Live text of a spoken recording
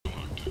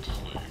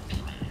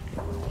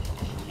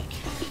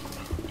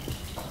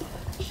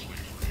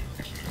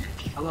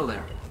Hello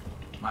there.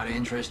 Might I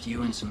interest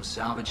you in some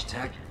salvage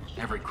tech?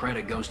 Every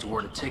credit goes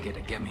toward a ticket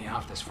to get me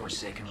off this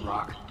forsaken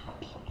rock.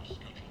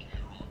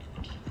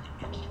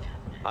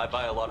 I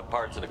buy a lot of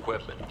parts and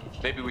equipment.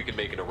 Maybe we can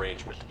make an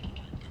arrangement.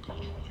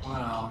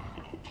 Well,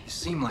 you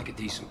seem like a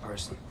decent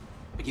person,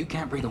 but you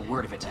can't breathe a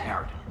word of it to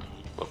Harrod.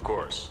 Of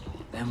course.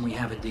 Then we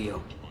have a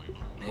deal.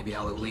 Maybe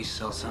I'll at least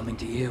sell something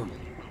to you.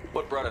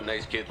 What brought a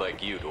nice kid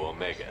like you to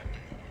Omega?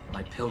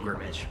 My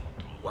pilgrimage.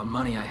 What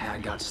money I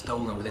had got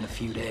stolen within a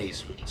few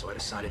days, so I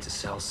decided to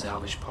sell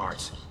salvage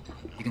parts.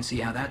 You can see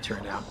how that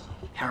turned out.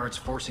 Harrod's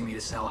forcing me to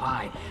sell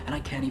high, and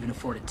I can't even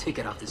afford a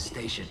ticket off this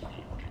station.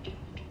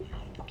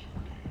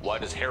 Why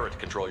does Harrod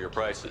control your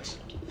prices?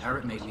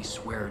 Harrod made me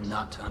swear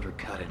not to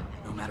undercut him,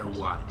 no matter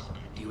what.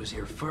 He was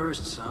here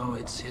first, so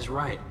it's his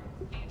right.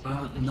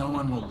 But no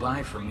one will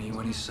buy from me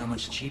when he's so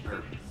much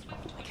cheaper.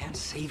 I can't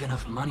save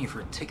enough money for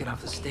a ticket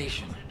off the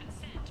station.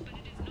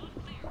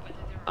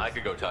 I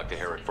could go talk to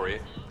Harrod for you.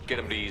 Get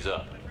him to ease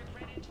up.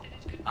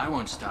 I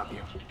won't stop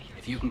you.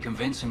 If you can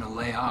convince him to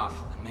lay off,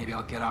 then maybe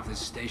I'll get off this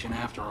station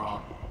after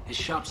all. His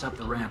shop's up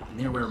the ramp,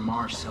 near where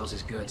Marsh sells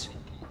his goods.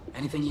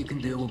 Anything you can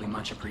do will be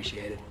much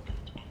appreciated.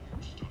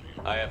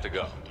 I have to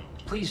go.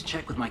 Please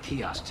check with my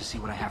kiosk to see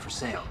what I have for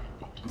sale.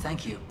 And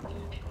thank you.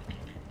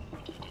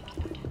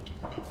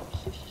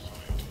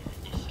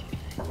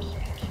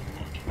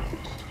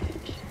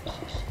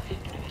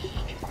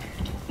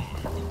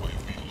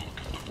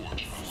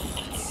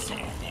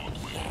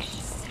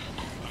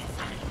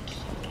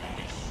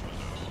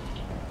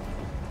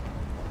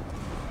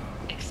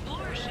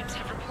 Explorer ships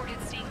have reported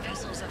seeing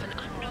vessels of an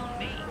unknown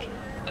make,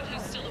 but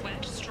whose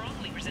silhouette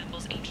strongly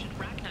resembles ancient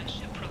Ragnar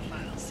ship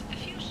profiles. A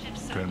few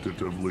ships...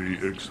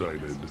 Tentatively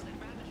excited.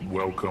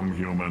 Welcome,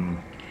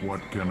 human.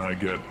 What can I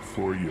get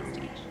for you?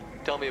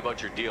 Tell me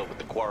about your deal with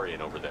the Quarian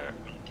over there.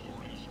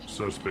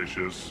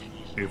 Suspicious.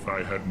 If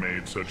I had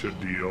made such a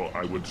deal,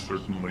 I would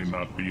certainly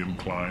not be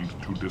inclined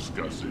to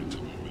discuss it.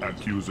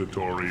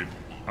 Accusatory.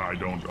 I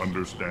don't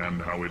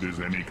understand how it is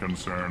any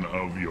concern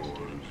of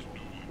yours.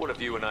 What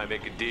if you and I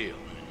make a deal?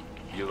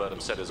 You let him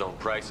set his own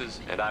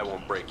prices, and I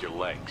won't break your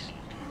legs.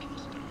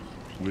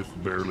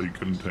 With barely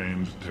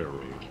contained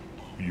terror,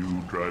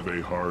 you drive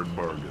a hard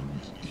bargain,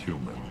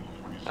 human.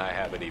 I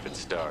haven't even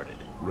started.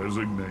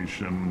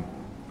 Resignation.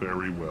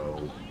 Very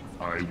well.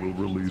 I will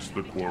release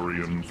the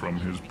Quarian from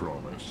his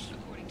promise.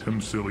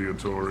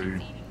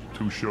 Conciliatory.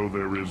 To show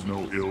there is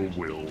no ill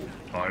will,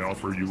 I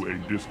offer you a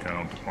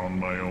discount on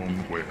my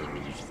own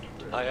wares.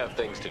 I have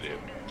things to do.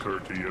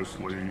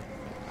 Courteously.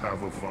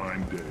 Have a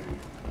fine day.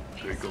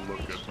 Take a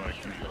look at my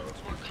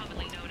kiosk. more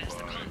commonly known as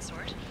the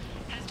Consort,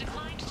 has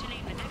declined to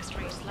name the next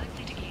race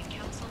likely to gain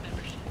council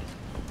membership.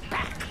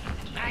 Back!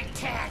 I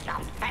tear your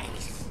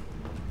face!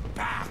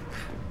 Back!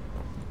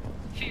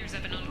 Fears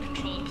of an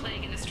uncontrolled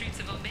plague in the streets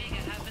of Omega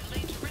have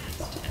been laid to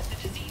rest, as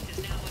the disease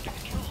is now under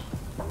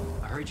control.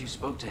 I heard you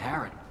spoke to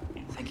Harrod.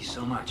 Thank you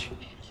so much.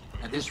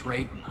 At this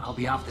rate, I'll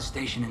be off the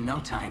station in no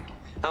time.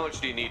 How much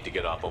do you need to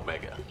get off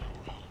Omega?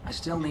 I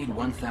still need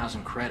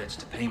 1,000 credits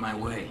to pay my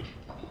way.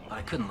 But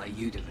I couldn't let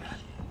you do that.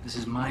 This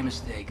is my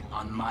mistake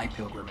on my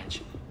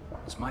pilgrimage.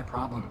 It's my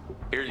problem.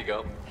 Here you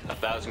go.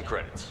 1,000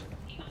 credits.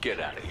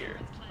 Get out of here.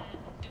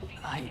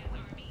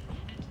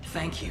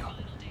 Thank you.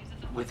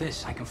 With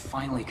this, I can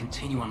finally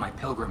continue on my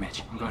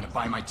pilgrimage. I'm going to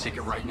buy my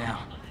ticket right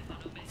now.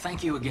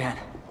 Thank you again.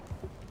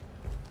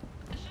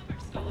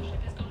 Scholarship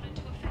is